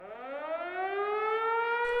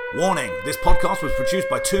Warning, this podcast was produced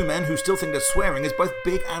by two men who still think that swearing is both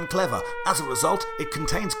big and clever. As a result, it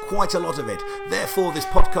contains quite a lot of it. Therefore, this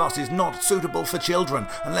podcast is not suitable for children,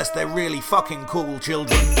 unless they're really fucking cool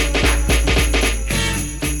children.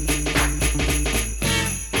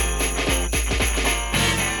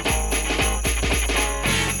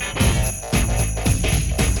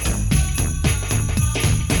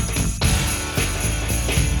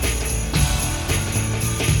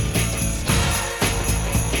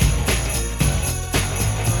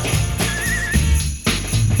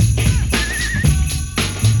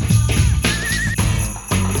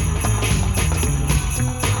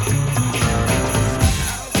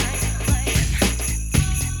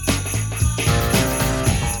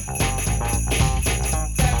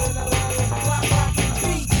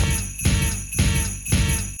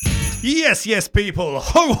 Yes, people.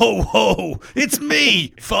 Ho, ho, ho. It's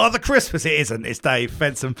me, Father Christmas. It isn't. It's Dave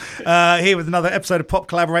Fensom here with another episode of Pop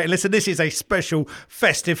Collaborate. Listen, this is a special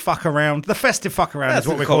festive fuck around. The festive fuck around is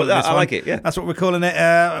what we're calling this one. I like it, yeah. That's what we're calling it.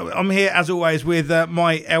 I'm here, as always, with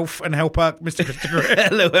my elf and helper, Mr. Christopher.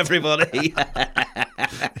 Hello, everybody.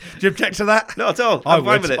 Do you object to that? Not at all. I I'm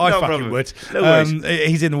fine with it. I No fucking problem. would. No worries.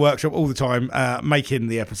 He's in the workshop all the time, making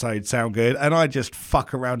the episode sound good, and I just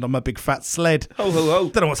fuck around on my big fat sled. Ho, ho, ho.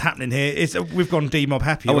 Don't know what's happening here. We've gone D-Mob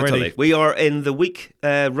happy I will already. tell you. We are in the week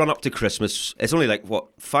run up to Christmas. It's only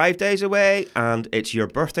 5 days away, and it's your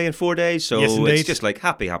birthday in 4 days, so Yes, indeed. it's just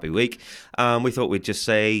happy week. We thought we'd just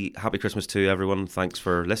say happy Christmas to everyone. Thanks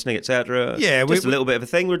for listening, etc. Yeah, just a little bit of a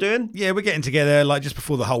thing we're doing. Yeah, we're getting together just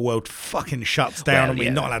before the whole world fucking shuts down, Well, and we're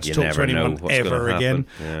yeah, not allowed to you talk to never know anyone what's ever gonna again.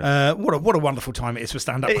 happen. Yeah. What a wonderful time it is for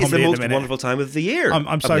stand-up It is comedy the at most the minute. wonderful time of the year.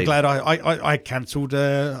 I'm so glad I cancelled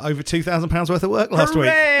over £2,000 worth of work last week.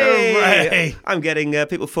 Hooray! Hooray! I'm getting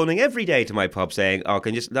people phoning every day to my pub saying, "Oh,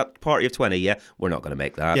 can you just that party of 20? Yeah, we're not going to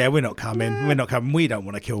make that." Yeah, we're not coming. We're not coming. We don't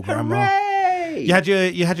want to kill Grandma. Hooray! You had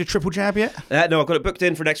your triple jab yet? No, I've got it booked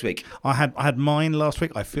in for next week. I had mine last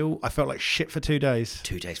week. I felt like shit for 2 days.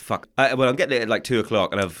 2 days, fuck. Well, I'm getting it at 2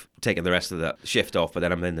 o'clock, and I've taken the rest of the shift off, but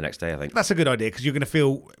then I'm in the next day, I think. That's a good idea because you're going to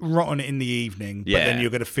feel rotten in the evening, but Yeah. then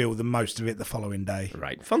you're going to feel the most of it the following day.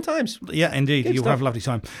 Right, fun times. Yeah, indeed. Good You'll stuff. have a lovely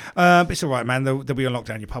time. But it's all right, man. They'll be on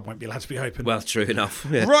lockdown. Your pub won't be allowed to be open. Well, true enough.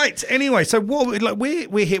 Yeah. Right. Anyway, so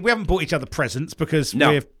we're here. We haven't bought each other presents because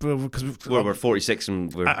No. we're 46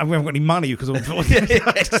 and we're... and we haven't got any money because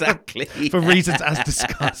exactly. for reasons as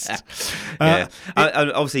discussed. Yeah.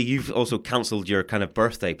 And obviously, you've also cancelled your kind of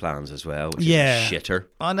birthday plans as well, which Yeah. is shitter.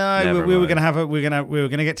 I know Never we were mind. going to have we were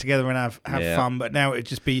going to get together and have Yeah. fun, but now it'd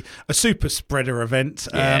just be a super spreader event.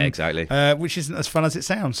 Yeah, exactly. Which isn't as fun as it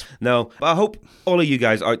sounds. No, but I hope all of you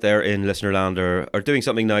guys out there in Listenerland are doing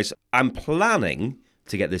something nice. I'm planning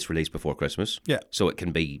to get this released before Christmas. Yeah. So it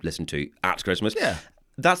can be listened to at Christmas. Yeah.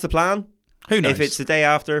 That's the plan. Who knows? If it's the day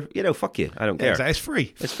after, fuck you. I don't care. Exactly. It's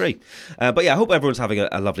free. It's free. But yeah, I hope everyone's having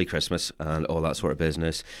a lovely Christmas and all that sort of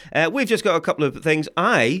business. We've just got a couple of things.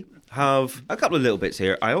 I have a couple of little bits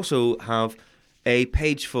here. I also have a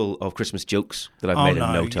page full of Christmas jokes that I've made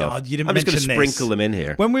a note of. You didn't I'm just going to mention sprinkle them in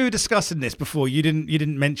here. When we were discussing this before, you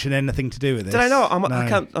didn't mention anything to do with this. Did I not? No. I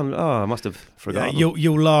can't. I must have Yeah, forgotten.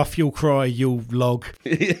 you'll laugh, you'll cry, you'll log.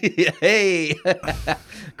 Hey,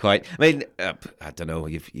 quite. I mean, I don't know.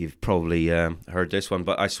 You've probably heard this one,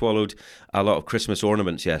 but I swallowed a lot of Christmas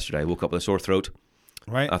ornaments yesterday. I woke up with a sore throat.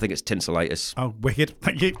 Right? I think it's tinselitis. Oh, wicked!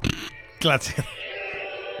 Thank you. Glad to.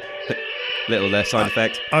 Little sound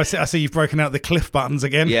effect. I see you've broken out the cliff buttons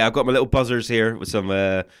again. Yeah, I've got my little buzzers here with some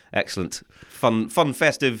excellent, fun,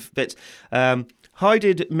 festive bits. How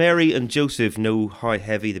did Mary and Joseph know how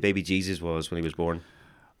heavy the baby Jesus was when he was born?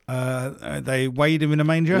 They weighed him in a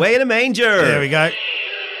manger. Way in a manger! There we go.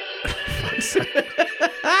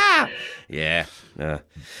 Yeah.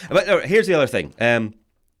 But here's the other thing.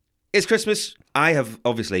 It's Christmas. I have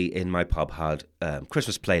obviously in my pub had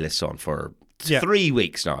Christmas playlists on for 3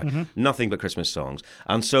 weeks now. Mm-hmm. Nothing but Christmas songs.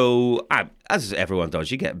 And so, as everyone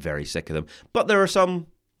does, you get very sick of them. But there are some...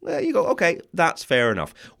 you go, okay, that's fair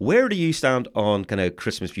enough. Where do you stand on kind of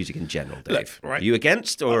Christmas music in general, Dave? Look, right. Are you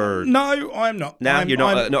against or... No, I'm not. Nah, you're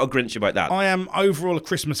not a Grinch about that. I am overall a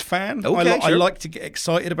Christmas fan. Okay, I sure. like to get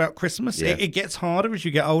excited about Christmas. Yeah. It gets harder as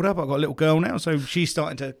you get older, but I've got a little girl now, so she's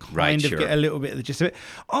starting to kind of sure. get a little bit of the gist of it.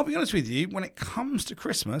 I'll be honest with you, when it comes to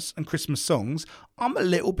Christmas and Christmas songs, I'm a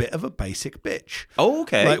little bit of a basic bitch. Oh,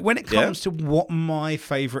 okay. Like when it comes to what my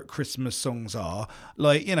favourite Christmas songs are,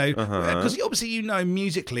 because obviously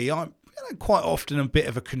musically, I'm quite often a bit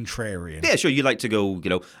of a contrarian. Yeah, sure. You like to go,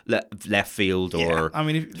 left field or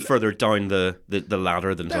further down the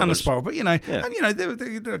ladder than down the others. spiral, but and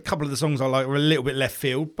there are a couple of the songs I like are a little bit left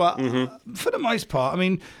field, but for the most part, I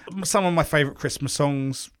mean, some of my favourite Christmas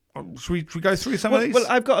songs Should we go through some of these? Well,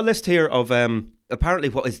 I've got a list here of apparently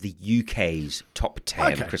what is the UK's top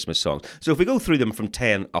 10 Okay. Christmas songs. So if we go through them from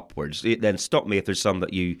 10 upwards, then stop me if there's some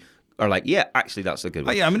that you are like, yeah, actually that's a good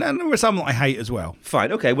one. Yeah, I mean, and there were some that I hate as well.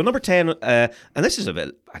 Fine, okay. Well, number 10, and this is a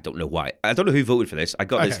bit, I don't know why. I don't know who voted for this. I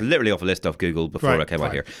got this Okay. literally off a list off Google before Right, I came out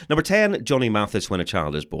fine. here. Number 10, Johnny Mathis, When a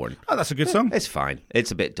Child is Born. Oh, that's a good song. It's fine. It's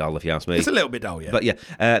a bit dull if you ask me. It's a little bit dull, yeah. But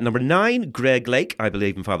yeah. Number 9, Greg Lake, I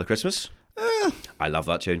Believe in Father Christmas. I love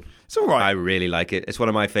that tune. It's all right. I really like it. It's one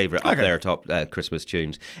of my favourite up Okay. there top Christmas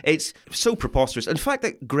tunes. It's so preposterous. In fact,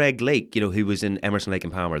 that Greg Lake, who was in Emerson, Lake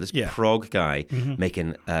and Palmer, this Yeah. prog guy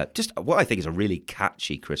making just what I think is a really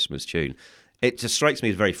catchy Christmas tune. It just strikes me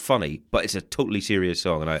as very funny, but it's a totally serious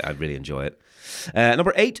song, and I really enjoy it.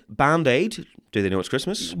 Number 8, Band Aid. Do They Know It's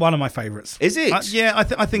Christmas? One of my favourites. Is it? Yeah,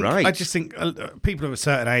 I think. Right. I just think people of a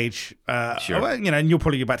certain age, Sure. well, and you're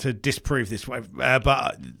probably about to disprove this,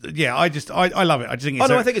 but yeah, I love it. I just think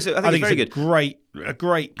it's. I think it's very good. A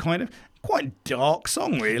great kind of quite dark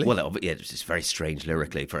song, really. Well, yeah, it's just very strange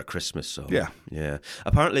lyrically for a Christmas song. Yeah. Yeah.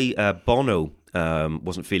 Apparently, Bono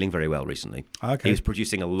wasn't feeling very well recently. Okay. He was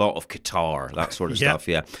producing a lot of guitar, that sort of Yeah. stuff,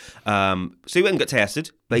 yeah. So he went and got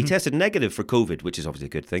tested, but he tested negative for COVID, which is obviously a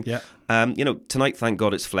good thing. Yeah. Tonight, thank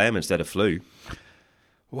God it's phlegm instead of flu.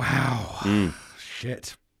 Wow.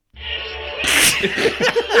 Shit.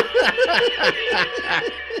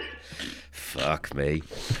 Fuck me.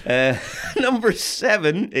 Number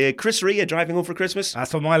 7, Chris Rea, Driving Home for Christmas.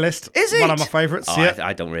 That's on my list. Is it? One of my favourites. Oh, yeah.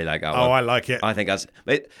 I don't really like that Oh, one. I like it. I think that's...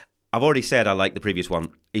 I've already said I like the previous one,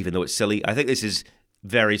 even though it's silly. I think this is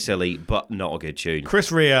very silly, but not a good tune.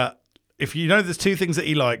 Chris Rea, if you know there's two things that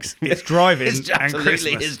he likes, it's driving It's and absolutely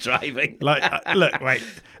Christmas. his driving. Like, look, wait.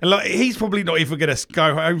 Like, he's probably not even going to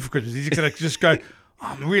go home for Christmas. He's going to just go,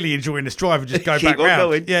 I'm really enjoying this drive and just go Keep back on round.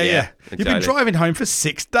 going. Yeah. Yeah, You've been exactly. driving home for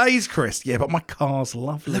 6 days, Chris. Yeah, but my car's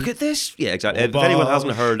lovely. Look at this. Yeah, exactly. Oh, If anyone Barge.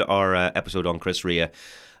 hasn't heard our episode on Chris Rea,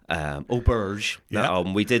 Auberge, that Yeah.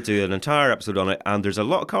 album, we did do an entire episode on it, and there's a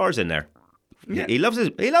lot of cars in there. Yeah. He loves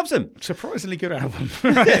it. He loves him. Surprisingly good album.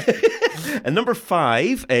 And number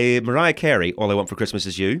 5, Mariah Carey, All I Want for Christmas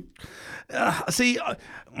Is You. See,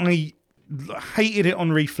 I hated it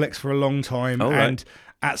on Reflex for a long time, Oh, right. and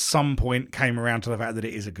at some point came around to the fact that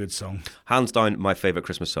it is a good song. Hands down, my favourite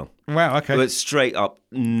Christmas song. Wow, okay. But straight up,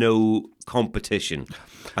 no competition.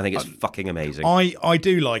 I think it's fucking amazing. I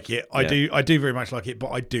do like it. I Yeah. do very much like it,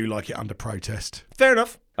 but I do like it under protest. Fair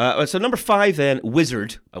enough. So number 5 then,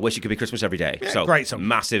 Wizard. I Wish It Could Be Christmas Every Day. Yeah, So great song.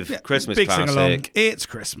 massive Christmas Big classic. sing-along. It's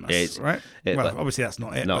Christmas, right? it- well, but- obviously that's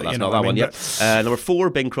not it. No, but that's you know not that what I one mean, yet. Number 4,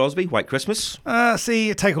 Bing Crosby, White Christmas.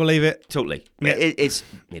 See, take or leave it. Totally. Yeah. It's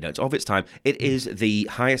it's of its time. It is the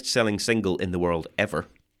highest selling single in the world ever.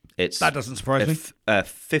 It's That doesn't surprise me.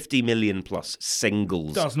 50 million plus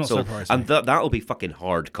singles. Does not surprise me. And that'll be fucking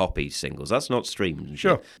hard copy singles. That's not streamed. and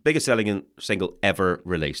Sure. shit. Biggest selling single ever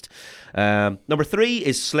released. Number 3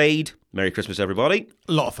 is Slade, Merry Christmas Everybody.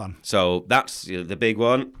 A lot of fun. So that's the big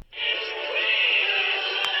one.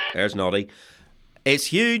 There's Noddy. It's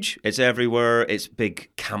huge. It's everywhere. It's big,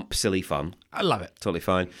 camp, silly fun. I love it. Totally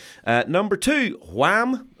fine. Number 2,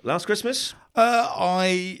 Wham! Last Christmas.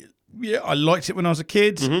 I liked it when I was a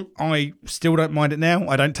kid. Mm-hmm. I still don't mind it now.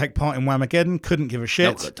 I don't take part in Whamageddon. Couldn't give a No,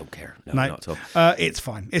 shit. I don't care. No, No, not at all. it's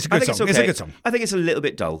fine. It's a I good think song. it's It's okay. a good song. I think it's a little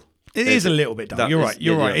bit dull. It is a little bit dull. That You're is- right.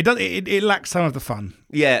 You're yeah, right. yeah. It lacks some of the fun.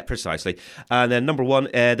 Yeah, precisely. And then number 1,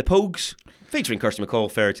 The Pogues, featuring Kirsty MacColl,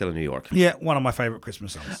 Fairy Tale in New York. Yeah, one of my favourite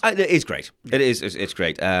Christmas songs. It is great. It is. It's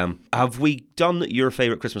great. Have we done your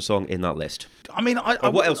favourite Christmas song in that list? I mean,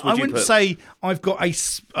 what else would I you wouldn't put? say I've got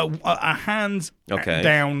a hands Okay.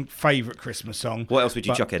 down favourite Christmas song. What else would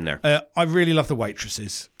you but, chuck in there? I really love The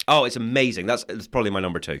Waitresses. Oh, it's amazing. It's probably my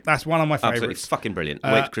number 2. That's one of my Absolutely favourites. fucking brilliant.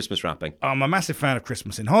 White Christmas wrapping. I'm a massive fan of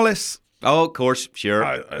Christmas in Hollis. Oh, of course, sure.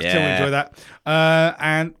 I still enjoy that.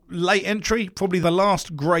 And late entry, probably the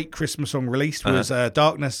last great Christmas song released was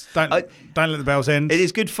Darkness. Don't Let the Bells End. It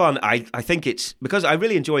is good fun. I think it's because I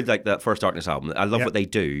really enjoyed like that first Darkness album. I love Yep. what they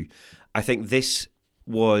do. I think this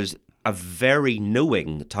was a very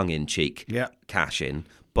knowing tongue-in-cheek Yeah. cash in,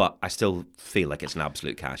 but I still feel like it's an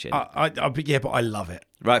absolute cash in. but I love it.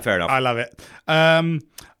 Right, fair enough. I love it.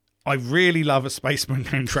 I really love A Spaceman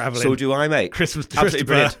Named Travelling. So do I, mate. Christmas to Absolutely Christopher.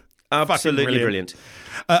 brilliant. Absolutely Fucking brilliant.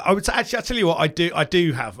 I would say, actually, I'll tell you what, I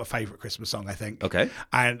do have a favourite Christmas song, I think. Okay.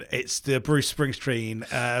 And it's the Bruce Springsteen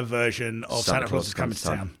version of Santa Claus is Coming to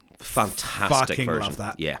Town. Fantastic Fucking version. love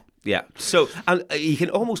that. Yeah. Yeah. So, and you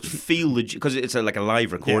can almost feel because it's like a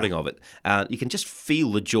live recording of it. You can just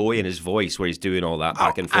feel the joy in his voice where he's doing all that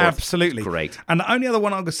back and forth. Absolutely. Great. And the only other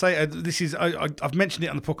one I'm going to say, this is, I've mentioned it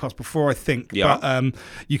on the podcast before, I think. Yeah. But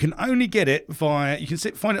you can only get it via, you can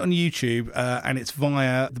find it on YouTube, and it's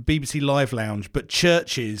via the BBC Live Lounge. But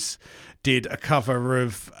Churches did a cover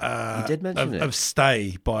of of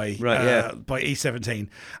Stay by E17, and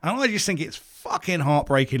I just think it's fucking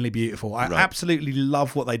heartbreakingly beautiful. I absolutely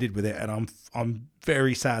love what they did with it, and I'm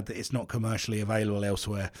very sad that it's not commercially available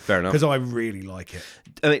elsewhere. Fair enough, because I really like it.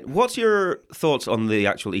 I mean, what's your thoughts on the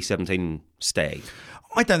actual E17 Stay?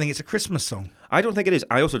 I don't think it's a Christmas song. I don't think it is.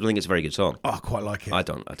 I also don't think it's a very good song. Oh, I quite like it. I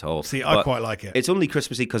don't at all. See, I quite like it. It's only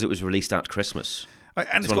Christmassy because it was released at Christmas.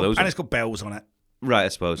 And it's got bells on it. Right, I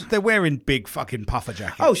suppose. They're wearing big fucking puffer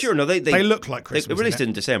jackets. Oh, sure. No, they look like Christmas. They released it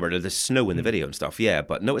in December. There's snow in the video and stuff. Yeah,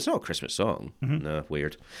 but no, it's not a Christmas song. Mm-hmm. No,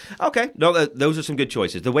 weird. Okay, no, those are some good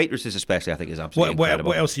choices. The Waitresses, especially, I think, is absolutely incredible.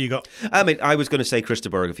 What else have you got? I mean, I was going to say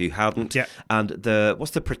Christaberg if you hadn't. Yeah. And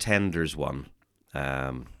what's the Pretenders one?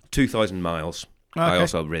 2,000 Miles. Okay. I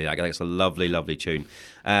also really like it. I think it's a lovely, lovely tune.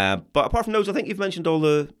 But apart from those, I think you've mentioned all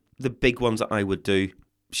the big ones that I would do.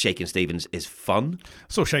 Shakin' Stevens is fun. I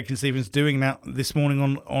saw Shakin' Stevens doing that this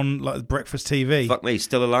morning on like breakfast TV. Fuck me, he's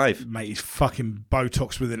still alive. Mate, he's fucking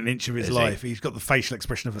Botox within an inch of his life. He's got the facial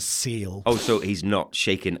expression of a seal. Oh, so he's not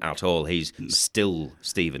shaking at all. He's still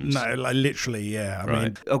Stevens. No, like literally, yeah. I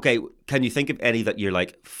mean, okay, can you think of any that you're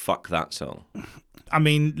like, fuck that song? I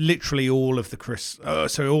mean, literally all of the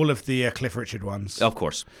Cliff Richard ones. Of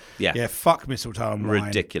course, yeah. Yeah, fuck Mistletoe and Wine.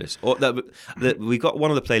 Ridiculous. We got one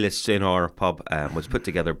of the playlists in our pub was put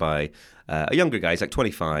together by a younger guy. He's like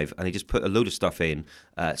 25, and he just put a load of stuff in.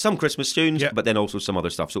 Some Christmas tunes, but then also some other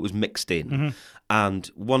stuff. So it was mixed in. Mm-hmm. And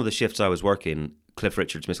one of the shifts I was working, Cliff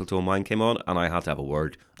Richard's Mistletoe and Wine came on, and I had to have a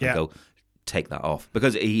word and go, take that off.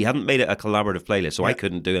 Because he hadn't made it a collaborative playlist, so I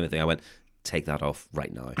couldn't do anything. I went, take that off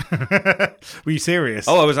right now. Were you serious?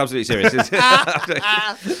 Oh, I was absolutely serious.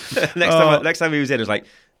 Next time he was in, it was like,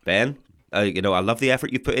 Ben, I love the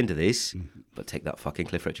effort you put into this, but take that fucking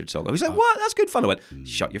Cliff Richard song. I was like, what? That's good fun. I went,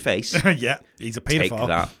 shut your face. Yeah, he's a paedophile. Take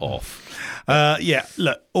that off. Yeah,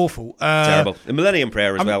 look, awful. Terrible. The Millennium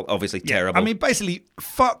Prayer as well, obviously terrible. I mean, basically,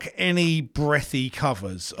 fuck any breathy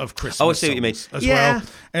covers of Christmas I see what you mean. As well.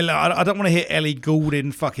 And look, I don't want to hear Ellie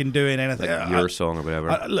Goulding fucking doing anything. Like your song or whatever.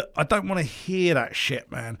 I don't want to hear that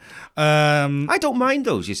shit, man. I don't mind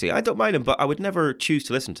those, you see. I don't mind them, but I would never choose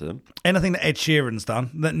to listen to them. Anything that Ed Sheeran's done,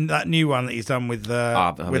 that new one that he's done with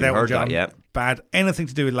Elton John, bad. Anything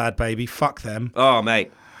to do with Lad Baby, fuck them. Oh,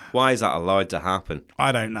 mate. Why is that allowed to happen?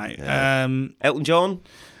 I don't know. Yeah. Elton John?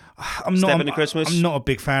 I'm not a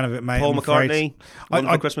big fan of it, mate. Paul McCartney?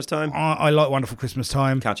 Wonderful Christmas Time? I like Wonderful Christmas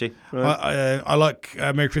Time. Catchy. Right. I like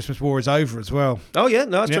Merry Christmas War is Over as well. Oh, yeah.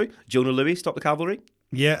 No, that's true. Jonah Louis, Stop the Cavalry?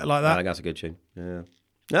 Yeah, I like that. I think that's a good tune. Yeah.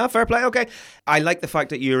 No, fair play. Okay. I like the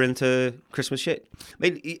fact that you're into Christmas shit. I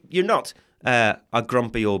mean, you're not a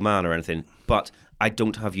grumpy old man or anything, but I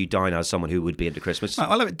don't have you down as someone who would be into Christmas.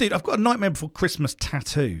 I love it. Dude, I've got a Nightmare Before Christmas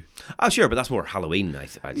tattoo. Oh, sure, but that's more Halloween, I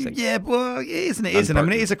think. Yeah, well, isn't it? I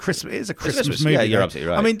mean, it is a Christmas movie. Yeah, you're absolutely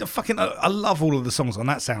right. I mean, I love all of the songs on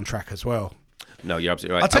that soundtrack as well. No, you're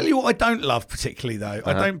absolutely right. I'll tell you what I don't love particularly, though.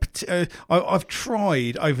 I've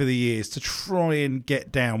tried over the years to try and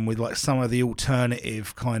get down with like some of the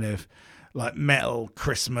alternative kind of like metal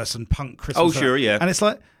Christmas and punk Christmas. Oh, sure, yeah. And it's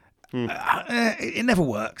like, it never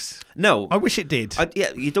works. No. I wish it did.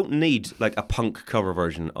 You don't need like a punk cover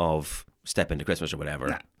version of Step Into Christmas or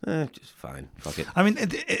whatever. Nah. Just fine. Fuck it. I mean,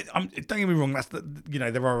 don't get me wrong.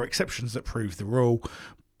 There are exceptions that prove the rule,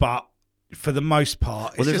 but for the most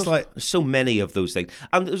part, it's just like so many of those things.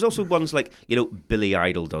 And there's also ones like, Billy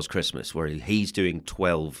Idol does Christmas, where he's doing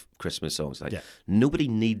 12 Christmas songs. Like, nobody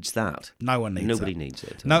needs that. No one needs Nobody that. needs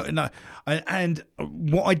it. No. And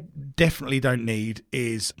what I definitely don't need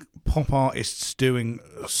is pop artists doing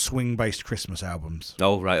swing-based Christmas albums.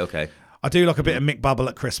 Oh, right, okay. I do like a bit of Mick Bubble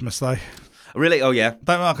at Christmas, though. Really? Oh, yeah.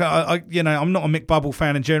 I'm not a Mick Bubble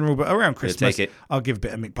fan in general, but around Christmas, take it. I'll give a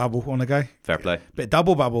bit of Mick Bubble on the go. Fair play. Bit of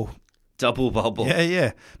Double Bubble. Double Bubble.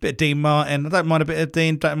 Yeah. Bit of Dean Martin. I don't mind a bit of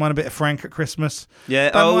Dean. Don't mind a bit of Frank at Christmas.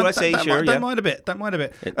 Yeah. Don't mind a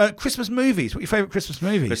bit. Christmas movies. What are your favourite Christmas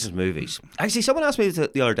movies? Christmas movies. Actually, someone asked me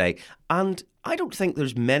the other day, and I don't think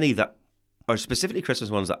there's many that are specifically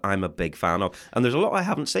Christmas ones that I'm a big fan of, and there's a lot I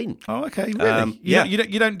haven't seen. Oh, okay. Really?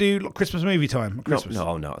 You don't do Christmas movie time at Christmas?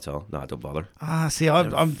 No, not at all. No, I don't bother. See,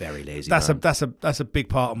 I'm very lazy. That's a big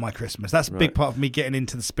part of my Christmas. That's a big part of me getting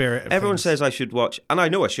into the spirit of Everyone things. says I should watch, and I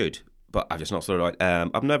know I should, but I've just not sorted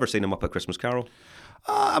out. I've never seen a Muppet Christmas Carol.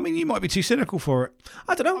 I mean, you might be too cynical for it.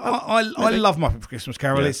 I don't know. I love Muppet Christmas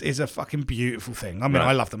Carol. It's a fucking beautiful thing. I mean,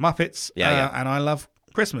 I love the Muppets, and I love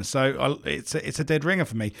Christmas, so it's a dead ringer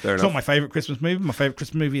for me. It's not my favourite Christmas movie. My favourite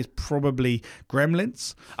Christmas movie is probably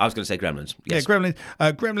Gremlins. I was going to say Gremlins. Yes. Yeah, Gremlins.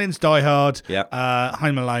 Gremlins, Die Hard,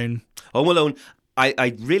 Home Alone. Home Alone.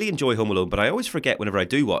 I really enjoy Home Alone, but I always forget whenever I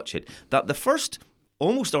do watch it that the first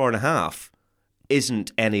almost hour and a half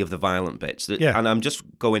isn't any of the violent bits. And I'm just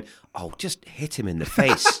going, just hit him in the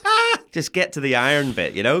face. Just get to the iron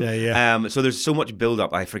bit, you know? Yeah. So there's so much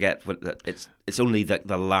build-up, I forget. It's only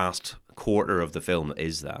the last quarter of the film that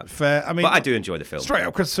is that. Fair. I mean, but I do enjoy the film. Straight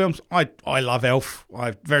up Christmas films. I love Elf.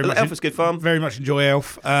 Elf is good fun. Very much enjoy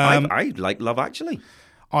Elf. I like Love Actually.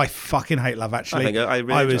 I fucking hate Love Actually. I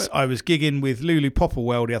really enjoy it. I was gigging with Lulu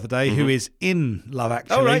Popplewell the other day, who is in Love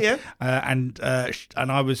Actually. Oh right, yeah. And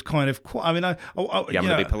I was kind of quite. I mean, you having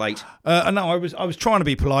to be polite. No, I was trying to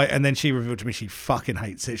be polite, and then she revealed to me she fucking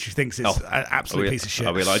hates it. She thinks it's an absolute piece of shit.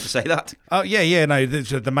 Are we allowed to say that? Oh yeah. No,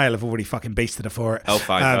 the Mail have already fucking beasted her for it. Oh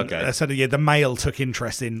fine, okay. So the Mail took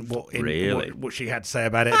interest in what she had to say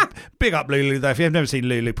about it. Big up Lulu though. If you've never seen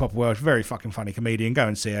Lulu Popplewell, she's a very fucking funny comedian. Go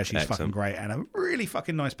and see her. She's fucking great and a really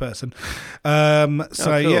fucking nice person.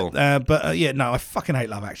 Cool. No, I fucking hate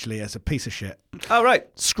Love Actually. It's a piece of shit. Oh right.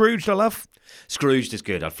 Scrooged I love. Scrooged is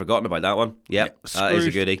good. I'd forgotten about that one. That is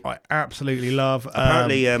a goodie. I absolutely love.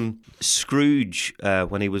 Apparently, Scrooge,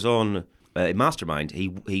 when he was on Mastermind,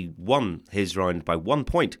 he won his round by 1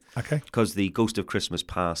 point. Okay. Because the Ghost of Christmas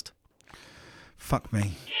passed. Fuck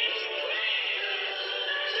me.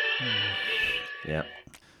 Yeah.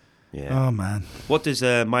 Oh man. What does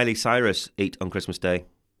Miley Cyrus eat on Christmas Day?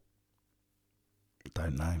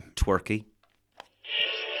 Don't know. Twerky.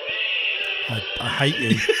 I hate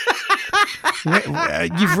you.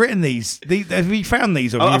 You've written these. Have you found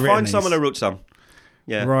these? Or have you I found some and I wrote some.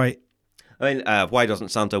 Yeah. Right. I mean, why doesn't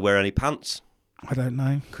Santa wear any pants? I don't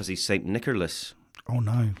know. Because he's St. Nicholas. Oh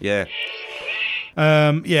no. Yeah.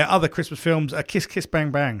 Other Christmas films. Kiss Kiss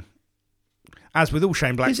Bang Bang. As with all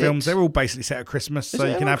Shane Black films, they're all basically set at Christmas, so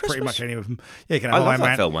you can have pretty much any of them. Yeah, you can have I love Iron that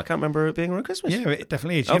Man. film. I can't remember it being around Christmas. Yeah, it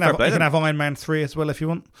definitely is. You can have Iron Man 3 as well if you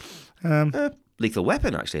want. Lethal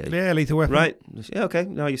Weapon, actually. Yeah, Lethal Weapon. Right. Yeah, okay.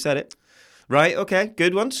 Now you said it. Right, okay.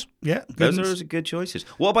 Good ones. Yeah, those are good choices.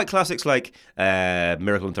 What about classics like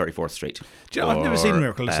Miracle on 34th Street? I've never seen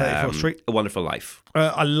Miracle on 34th Street. A Wonderful Life.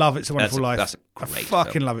 I love It's a Wonderful Life. That's a great I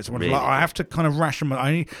fucking film. love It's a Wonderful Really Life. I have to kind of ration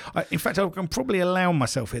in fact, I can probably allow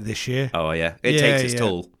myself it this year. Oh, yeah. It takes its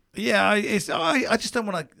toll. Yeah, I just don't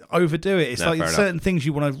want to overdo it. It's like certain things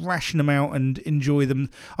you want to ration them out and enjoy them.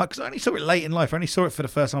 Because I only saw it late in life. I only saw it for the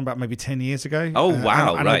first time about maybe 10 years ago. Oh,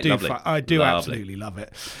 wow. And right, I do absolutely love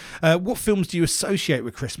it. What films do you associate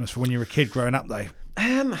with Christmas from when you were a kid growing up, though?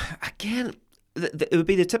 Again, it would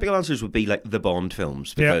be the typical answers would be like the Bond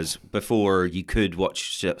films, because before you could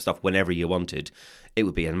watch stuff whenever you wanted, it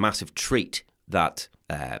would be a massive treat that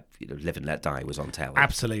Live and Let Die was on telly.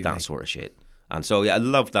 Absolutely. That sort of shit. And so, I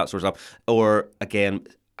love that sort of stuff. Or, again,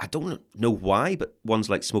 I don't know why, but ones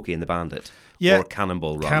like Smokey and the Bandit or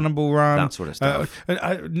Cannonball Run. That sort of stuff.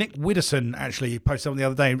 Nick Widdowson actually posted something the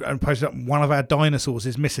other day and posted up one of our dinosaurs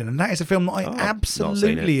is missing. And that is a film that I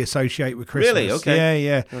absolutely associate with Christmas. Really? Okay.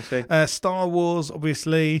 Yeah. Okay. Star Wars,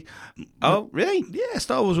 obviously. Oh, really? Yeah,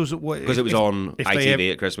 Star Wars was... Because it was on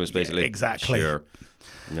ITV at Christmas, basically. Yeah, exactly. Sure.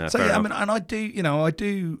 Yeah, so, I mean, and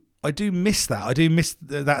I do miss that. I do miss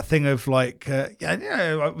that thing of like,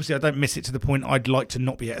 obviously I don't miss it to the point I'd like to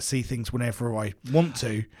not be able to see things whenever I want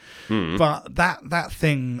to. But that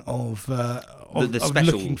thing of special...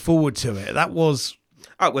 looking forward to it, that was...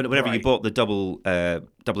 whenever you bought the double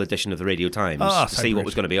edition of the Radio Times to see what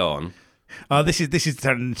was going to be on. This is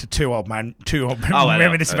turning into two old men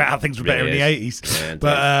reminisce about how things were better in the 80s. Yeah,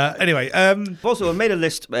 but anyway, also I made a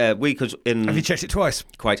list. Have you checked it twice?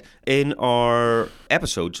 Quite. In our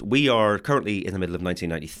episodes, we are currently in the middle of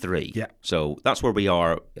 1993. Yeah. So that's where we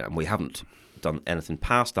are, and we haven't done anything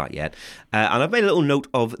past that yet. And I've made a little note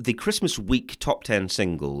of the Christmas week top 10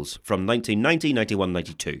 singles from 1990, 91,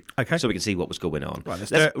 92. Okay. So we can see what was going on. Right,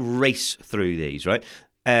 let's race through these. Right.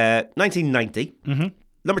 1990. Mm-hmm.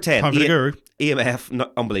 Number 10, Time for the Guru.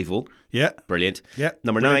 EMF, Unbelievable. Yeah. Brilliant. Yeah.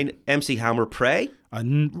 Number 9, MC Hammer, Pray.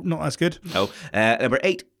 Not as good. No. Number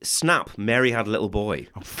 8, Snap, Mary Had a Little Boy.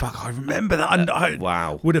 Oh, fuck, I remember that. I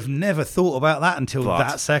wow. would have never thought about that until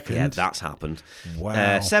that second. Yeah, that's happened.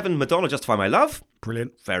 Wow. 7, Madonna, Justify My Love.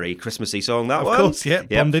 Brilliant. Very Christmassy song, that Of one. course, yeah.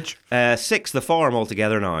 Bondage. 6, The Farm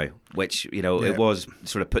Altogether Now, which, Yeah. it was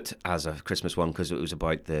sort of put as a Christmas one because it was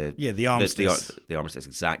about the armistice. The armistice,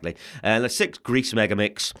 exactly. 6, Grease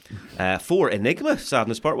Megamix. 4, Enigma,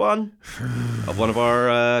 Sadness Part 1, of one of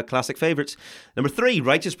our classic favourites. Number 3,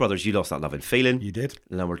 Righteous Brothers, You Lost That Loving Feeling. You did.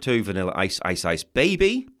 Number 2, Vanilla Ice, Ice Ice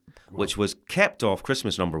Baby, which was kept off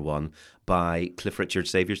Christmas number 1 by Cliff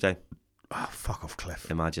Richard's Saviour's Day. Oh, fuck off, Cliff.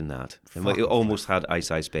 Imagine that. Fuck It off, almost had Ice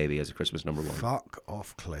Ice Baby as a Christmas number 1. Fuck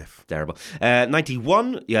off, Cliff. Terrible.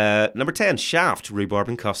 91, number 10, Shaft, Rhubarb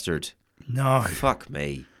and Custard. No. Fuck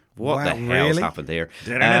me. What Wow, the hell's really? happened here?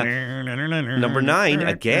 Number 9,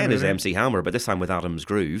 again, is MC Hammer, but this time with Adam's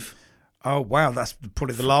Groove. Oh, wow. That's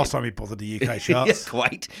probably the last time he bothered the UK Yeah, charts.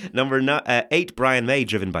 quite. Number 8, Brian May,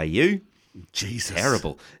 Driven by You. Jesus.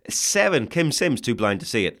 Terrible. 7, Kim Sims, Too Blind to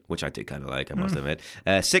See It, which I do kind of like, I must admit.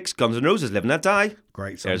 6, Guns N' Roses, Live and Let Die.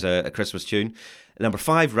 Great song. There's a Christmas tune. Number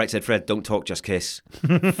 5, Right Said Fred, Don't Talk, Just Kiss.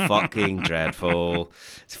 Fucking dreadful.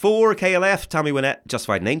 4, KLF, Tammy Wynette,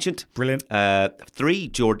 Justified and Ancient. Brilliant. 3,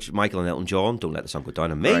 George Michael and Elton John, Don't Let the Sun Go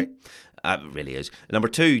Down on Me. Right. It really is. Number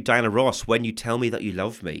 2, Diana Ross, When You Tell Me That You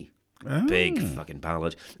Love Me. Big fucking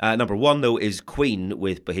ballad. Number 1, though, is Queen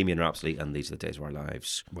with Bohemian Rhapsody and These Are the Days of Our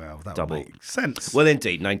Lives. Well, that Double. would make sense. Well,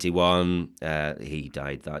 indeed, 91. He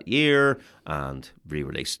died that year and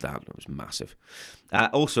re-released that. It was massive.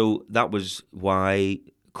 Also, that was why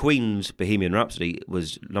Queen's Bohemian Rhapsody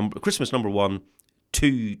was Christmas number 1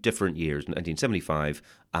 2 different years, 1975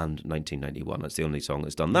 and 1991. That's the only song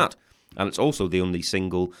that's done that. And it's also the only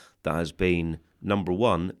single that has been number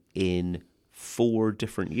 1 in 4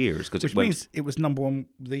 different years. Which means it was number 1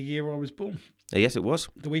 the year I was born. Yes, it was.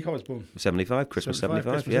 The week I was born. 75, Christmas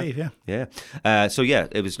 75, Christmas Eve, yeah. So yeah,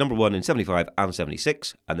 it was number 1 in 75 and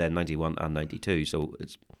 76, and then 91 and 92. So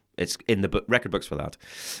it's in the record books for that.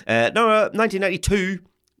 1992,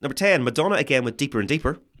 number 10, Madonna again with Deeper and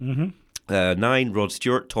Deeper. 9, Rod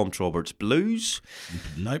Stewart, Tom Traubert's Blues.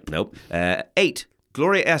 Nope. 8,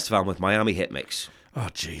 Gloria Estefan with Miami Hit Mix. Oh,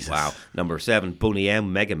 Jesus. Wow. Number 7, Boney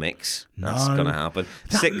M Mega Mix. That's No. going to happen.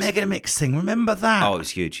 That 6, Mega Mix thing, remember that? Oh, it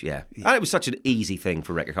was huge, yeah. And it was such an easy thing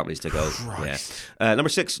for record companies to go. Christ. Yeah. Number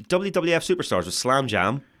 6, WWF Superstars with Slam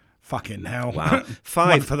Jam. Fucking hell. Wow.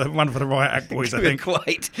 5. one for the Riot Act boys, I think.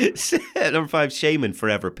 Quite. Number 5, Shaman,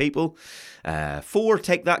 Forever People. 4,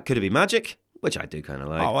 Take That, Could It Be Magic? Which I do kind of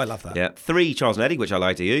like. Oh, I love that. Yeah. 3, Charles and Eddie, which I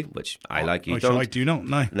like to you, which I like you Which don't. I do not,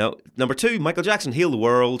 no. No. Number 2, Michael Jackson, Heal the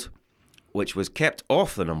World, which was kept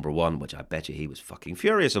off the number 1, which I bet you he was fucking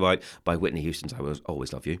furious about, by Whitney Houston's I Will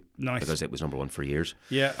Always Love You. Nice. Because it was number 1 for years.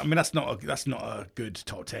 Yeah, I mean, that's not a good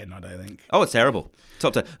top 10, I don't think. Oh, it's terrible.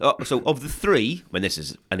 Top 10. So of the 3, when this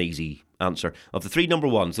is an easy answer, of the 3 number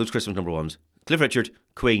 1s, those Christmas number 1s, Cliff Richard,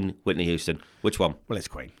 Queen, Whitney Houston, which one? Well, it's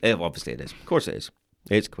Queen. Obviously it is. Of course it is.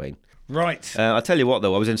 It's Queen. Right. I'll tell you what,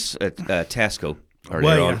 though. I was in Tesco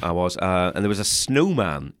earlier on. I was. And there was a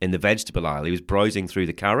snowman in the vegetable aisle. He was browsing through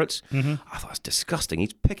the carrots. I thought, that's disgusting.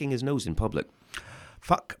 He's picking his nose in public.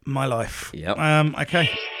 Fuck my life. Yep. Okay.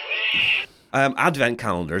 Advent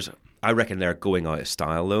calendars, I reckon they're going out of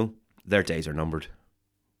style, though. Their days are numbered.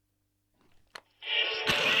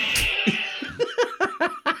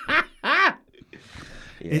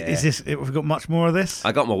 Yeah. Is this? Have we got much more of this?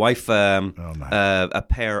 I got my wife no. a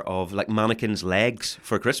pair of like mannequin's legs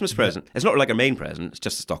for a Christmas present. It's not like a main present; it's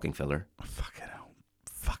just a stocking filler. Fucking hell.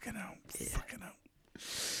 Fucking hell.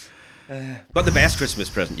 But the best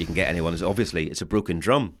Christmas present you can get anyone is obviously it's a broken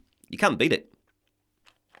drum. You can't beat it.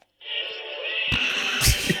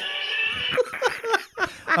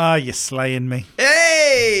 You're slaying me.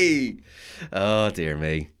 Hey! Oh dear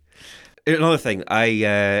me. Another thing,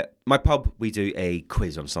 my pub, we do a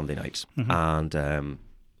quiz on Sunday nights, and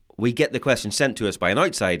we get the questions sent to us by an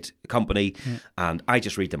outside company, and I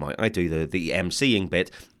just read them out. I do the MCing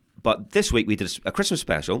bit. But this week we did a Christmas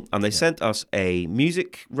special, and they sent us a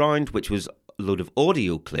music round, which was a load of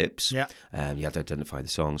audio clips. Yeah. You had to identify the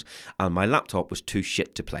songs, and my laptop was too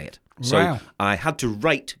shit to play it. So Wow. I had to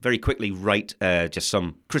very quickly write just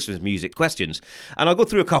some Christmas music questions, and I'll go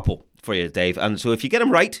through a couple for you, Dave. And so if you get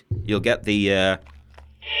them right, you'll get the.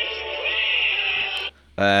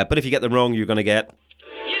 But if you get them wrong, you're going to get.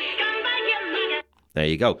 There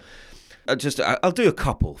you go. I'll do a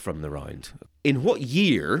couple from the round. In what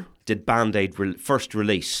year did Band Aid first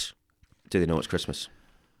release Do They Know It's Christmas?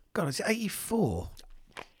 God, it's 84.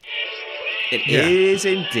 It is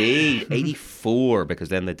indeed 84, because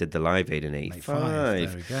then they did the Live Aid in 85.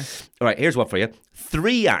 There we go. All right, here's one for you.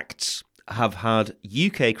 3 acts have had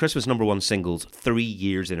UK Christmas number 1 singles 3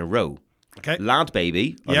 years in a row. Okay. Lad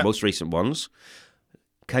Baby are Yeah. the most recent ones.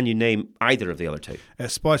 Can you name either of the other 2?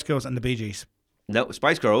 Spice Girls and the Bee Gees. No,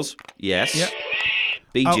 Spice Girls. Yes. Yep.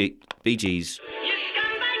 Bee Gees.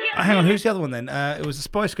 Hang on, who's the other one then? It was the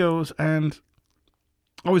Spice Girls and...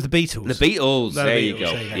 Oh, it was the Beatles. The Beatles. No, There the you Beatles,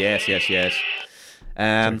 go. there you go.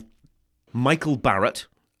 Yes. Michael Barrett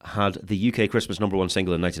had the UK Christmas #1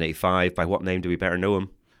 single in 1985. By what name do we better know him?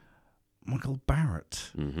 Michael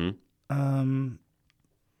Barrett. Mm-hmm.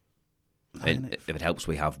 If it helps,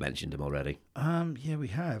 we have mentioned him already. Yeah, we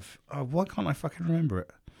have. Oh, why can't I fucking remember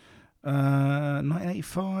it?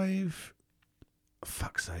 1985.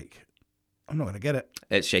 Fuck's sake. I'm not going to get it.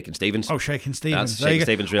 It's Shakin' Stevens. Oh, Shakin' Stevens. That's Shakin'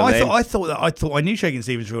 Stevens' real name. I thought I knew Shakin'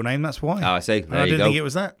 Stevens' real name. That's why. Oh, I see. There I you didn't go. think it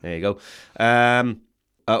was that. There you go.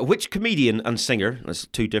 Which comedian and singer, that's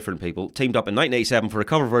two different people, teamed up in 1987 for a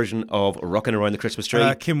cover version of Rockin' Around the Christmas Tree?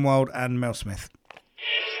 Kim Wilde and Mel Smith.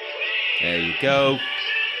 There you go.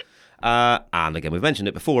 And again, we've mentioned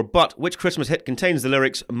it before, but which Christmas hit contains the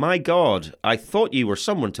lyrics, "My God, I thought you were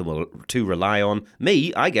someone to rely on.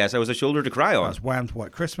 Me, I guess I was a shoulder to cry on." That's Wham's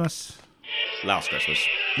White Christmas. Last Christmas.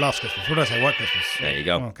 Last Christmas. What did I say? White Christmas. There you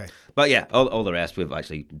go. Oh, okay. But yeah, all the rest we've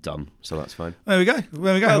actually done, so that's fine. There we go.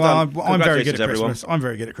 Well, done. I'm very good Congratulations, at everyone. Christmas. I'm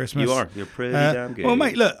very good at Christmas. You are. You're pretty damn good. Well,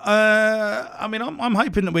 mate, look. I mean, I'm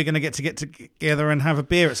hoping that we're going to get together and have a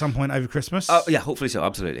beer at some point over Christmas. Oh yeah, hopefully so.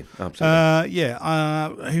 Absolutely.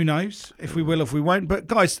 Who knows if we will, if we won't. But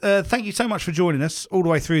guys, thank you so much for joining us all the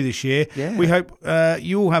way through this year. Yeah. We hope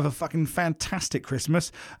you all have a fucking fantastic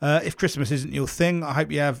Christmas. If Christmas isn't your thing, I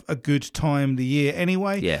hope you have a good time the year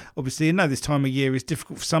anyway. Yeah. Obviously, I know this time of year is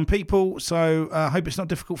difficult for some people, so I hope it's not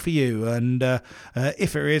difficult for you. And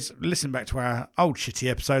if it is, listen back to our old shitty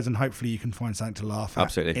episodes, and hopefully you can find something to laugh at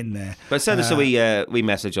Absolutely. in there. But send us a wee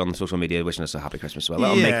message on social media wishing us a happy Christmas as well.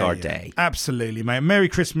 That'll make our day. Absolutely, mate. Merry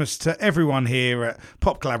Christmas to everyone here at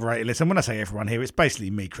Pop Collaborator. Listen, when I say everyone here, it's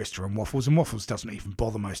basically me, Krista, and Waffles. And Waffles doesn't even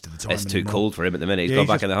bother most of the time. It's too anymore. cold for him at the minute. He's gone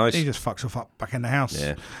back in the house. He just fucks off up back in the house.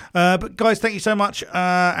 Yeah. But guys, thank you so much,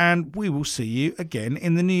 and we will see you again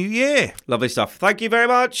in the new year. Lovely stuff. Thank you very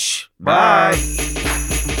much. Bye.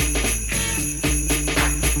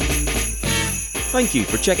 Thank you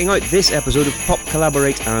for checking out this episode of Pop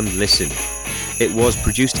Collaborate and Listen. It was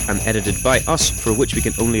produced and edited by us, for which we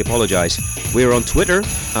can only apologise. We're on Twitter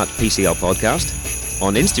at PCL Podcast,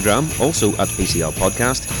 on Instagram also at PCL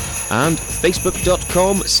Podcast, and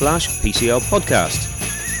Facebook.com/PCL Podcast.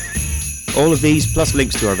 All of these, plus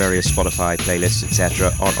links to our various Spotify playlists,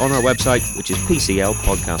 etc., are on our website, which is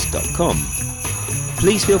PCLpodcast.com.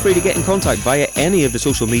 Please feel free to get in contact via any of the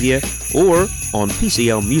social media or on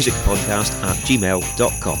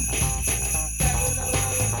PCLmusicpodcast@gmail.com.